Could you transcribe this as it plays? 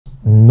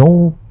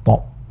no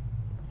pork,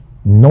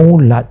 no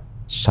lard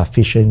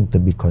sufficient to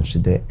be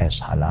considered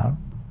as halal?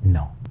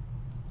 No.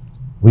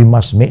 We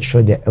must make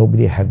sure that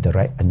everybody have the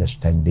right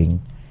understanding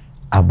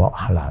about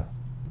halal.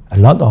 A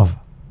lot of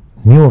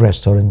new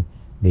restaurants,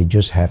 they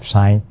just have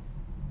sign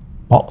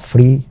pork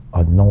free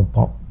or no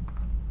pork,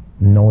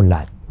 no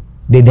lard.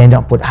 They did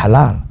not put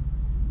halal.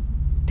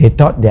 They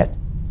thought that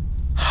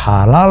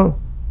halal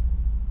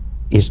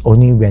is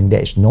only when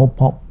there is no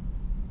pork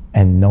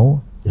and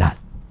no lard.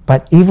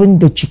 But even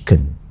the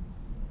chicken,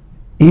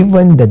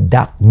 even the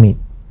dark meat,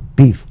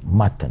 beef,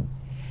 mutton,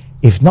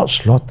 if not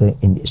slaughtered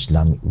in the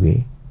Islamic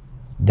way,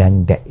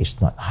 then that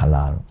is not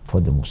halal for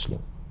the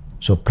Muslim.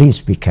 So please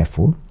be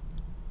careful,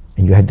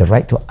 and you have the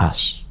right to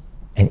ask.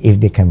 And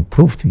if they can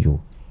prove to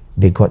you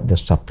they got the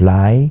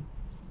supply,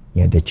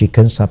 the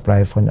chicken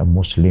supply from a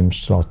Muslim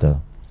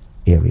slaughter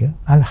area,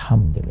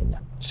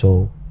 alhamdulillah.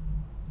 So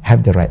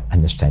have the right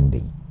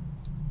understanding,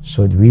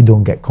 so we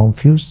don't get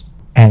confused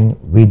and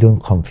we don't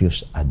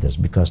confuse others.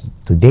 Because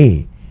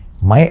today,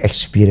 my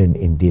experience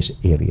in this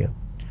area,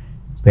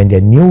 when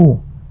the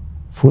new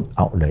food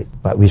outlet,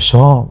 but we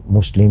saw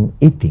Muslim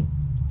eating,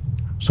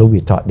 so we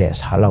thought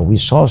that's halal. We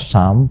saw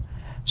some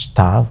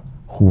staff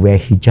who wear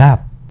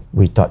hijab,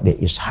 we thought that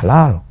is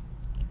halal.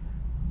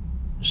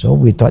 So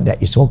we thought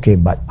that it's okay,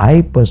 but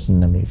I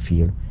personally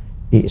feel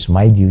it is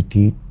my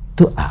duty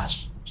to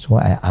ask. So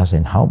I asked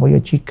them, how about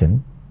your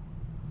chicken?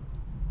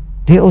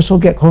 They also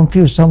get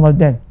confused, some of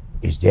them.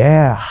 Is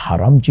there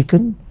haram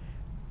chicken?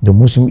 The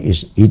Muslim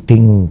is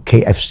eating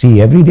KFC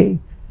every day.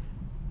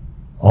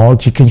 All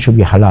chicken should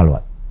be halal,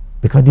 what?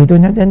 Because they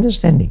don't have the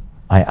understanding.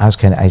 I asked,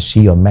 can I see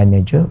your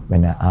manager?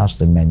 When I asked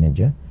the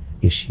manager,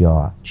 is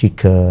your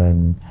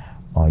chicken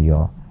or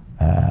your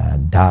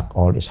duck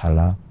all is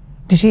halal?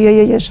 They say,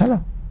 yeah, it's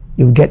halal.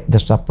 You get the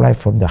supply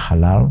from the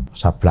halal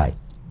supply.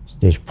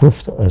 They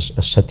prove to us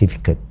a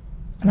certificate.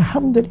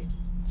 Alhamdulillah.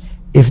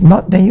 If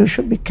not, then you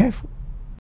should be careful.